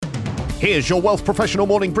Here's your Wealth Professional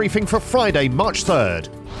morning briefing for Friday, March 3rd.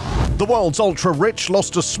 The world's ultra-rich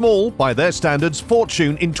lost a small, by their standards,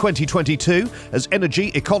 fortune in 2022 as energy,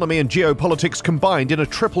 economy and geopolitics combined in a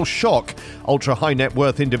triple shock. Ultra-high net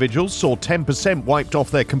worth individuals saw 10% wiped off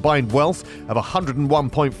their combined wealth of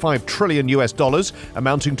 $101.5 trillion US dollars,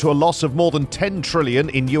 amounting to a loss of more than 10 trillion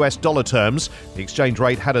in US dollar terms. The exchange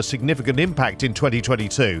rate had a significant impact in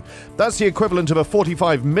 2022. That's the equivalent of a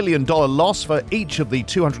 $45 million loss for each of the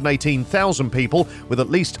 218,000 people with at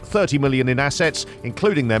least 30 million in assets,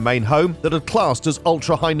 including their main home, that are classed as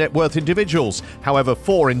ultra-high net worth individuals. However,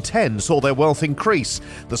 4 in 10 saw their wealth increase.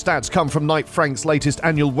 The stats come from Knight Frank's latest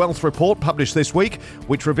annual wealth report published this week,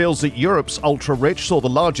 which reveals that Europe's ultra-rich saw the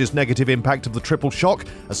largest negative impact of the triple shock,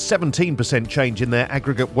 a 17% change in their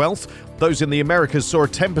aggregate wealth. Those in the Americas saw a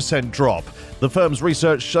 10% drop. The firm's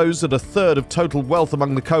research shows that a third of total wealth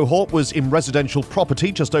among the cohort was in residential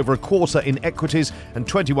property, just over a quarter in equities, and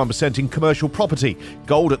 21% in commercial property.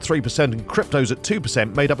 Gold at 3% and cryptos at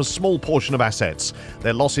 2% made up a small portion of assets.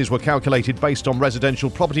 Their losses were calculated based on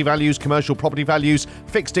residential property values, commercial property values,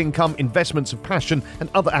 fixed income, investments of passion,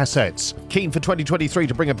 and other assets. Keen for 2023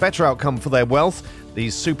 to bring a better outcome for their wealth,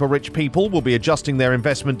 these super-rich people will be adjusting their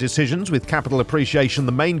investment decisions with capital appreciation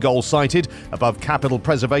the main goal cited, above capital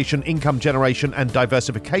preservation, income generation and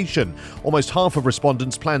diversification. Almost half of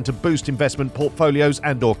respondents plan to boost investment portfolios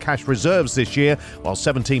and/or cash reserves this year, while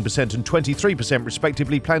 17% and 23%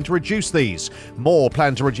 respectively plan to reduce these. More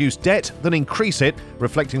plan to reduce debt than increase it,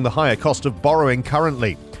 reflecting the higher cost of borrowing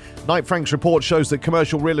currently. Knight Frank's report shows that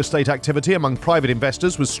commercial real estate activity among private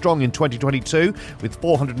investors was strong in 2022, with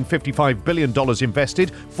 $455 billion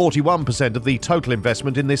invested, 41% of the total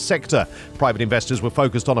investment in this sector. Private investors were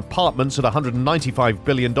focused on apartments at $195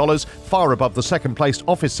 billion, far above the second-placed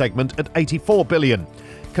office segment at $84 billion.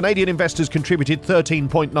 Canadian investors contributed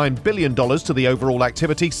 $13.9 billion to the overall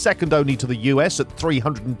activity, second only to the US at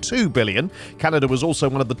 $302 billion. Canada was also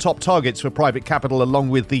one of the top targets for private capital, along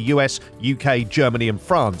with the US, UK, Germany and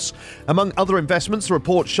France. Among other investments, the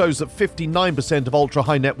report shows that 59% of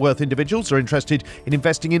ultra-high net worth individuals are interested in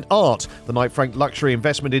investing in art. The Knight Frank Luxury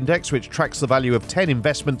Investment Index, which tracks the value of 10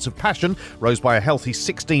 investments of passion, rose by a healthy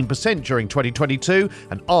 16% during 2022,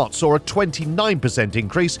 and art saw a 29%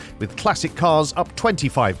 increase, with classic cars up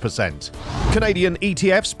 25%. Canadian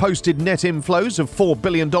ETFs posted net inflows of $4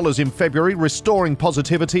 billion in February, restoring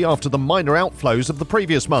positivity after the minor outflows of the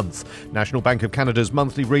previous month. National Bank of Canada's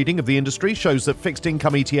monthly reading of the industry shows that fixed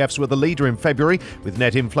income ETFs were the leader in February, with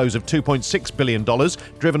net inflows of $2.6 billion,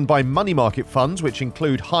 driven by money market funds, which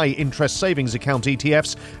include high-interest savings account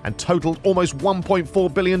ETFs, and totaled almost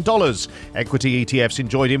 $1.4 billion. Equity ETFs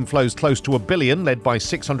enjoyed inflows close to $1 billion, led by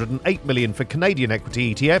 $608 million for Canadian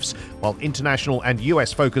equity ETFs, while international and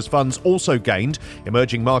US-focused funds also gained.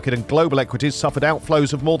 Emerging market and global equities suffered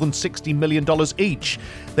outflows of more than $60 million each.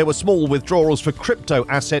 There were small withdrawals for crypto,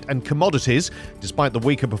 asset and commodities. Despite the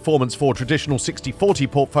weaker performance for traditional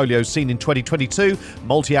 60-40 portfolios seen in 2022,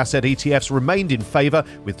 multi-asset ETFs remained in favour,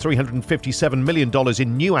 with $357 million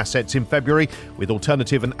in new assets in February, with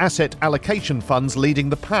alternative and asset allocation funds leading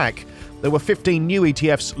the pack. There were 15 new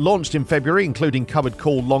ETFs launched in February, including covered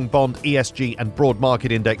call, long bond, ESG and broad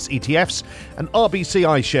market index ETFs. And RBC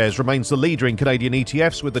iShares remains the leader in Canadian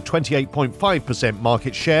ETFs with a 28.5%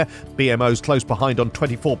 market share. BMO's close behind on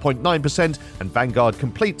 24.9%, and Vanguard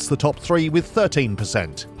completes the top three with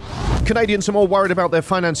 13%. Canadians are more worried about their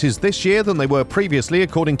finances this year than they were previously,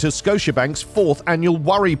 according to Scotiabank's fourth annual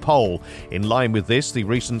Worry Poll. In line with this, the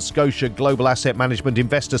recent Scotia Global Asset Management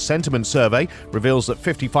Investor Sentiment Survey reveals that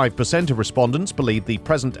 55% of respondents believe the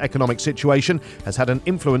present economic situation has had an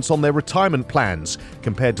influence on their retirement plans.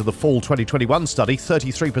 Compared to the fall 2021 study,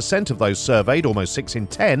 33% of those surveyed, almost 6 in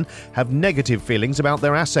 10, have negative feelings about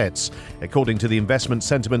their assets. According to the Investment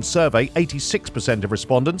Sentiment Survey, 86% of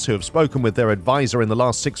respondents who have spoken with their advisor in the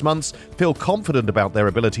last 6 months feel confident about their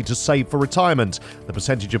ability to save for retirement. The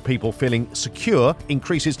percentage of people feeling secure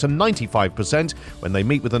increases to 95% when they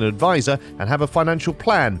meet with an advisor and have a financial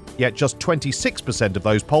plan, yet just 26% of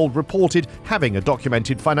those polled reported having a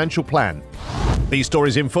documented financial plan. These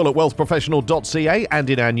stories in full at WealthProfessional.ca and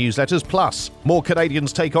in our newsletters. Plus, more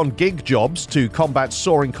Canadians take on gig jobs to combat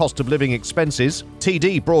soaring cost of living expenses.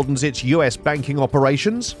 TD broadens its US banking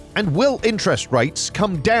operations. And will interest rates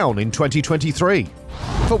come down in 2023?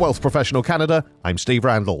 For Wealth Professional Canada, I'm Steve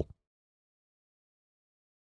Randall.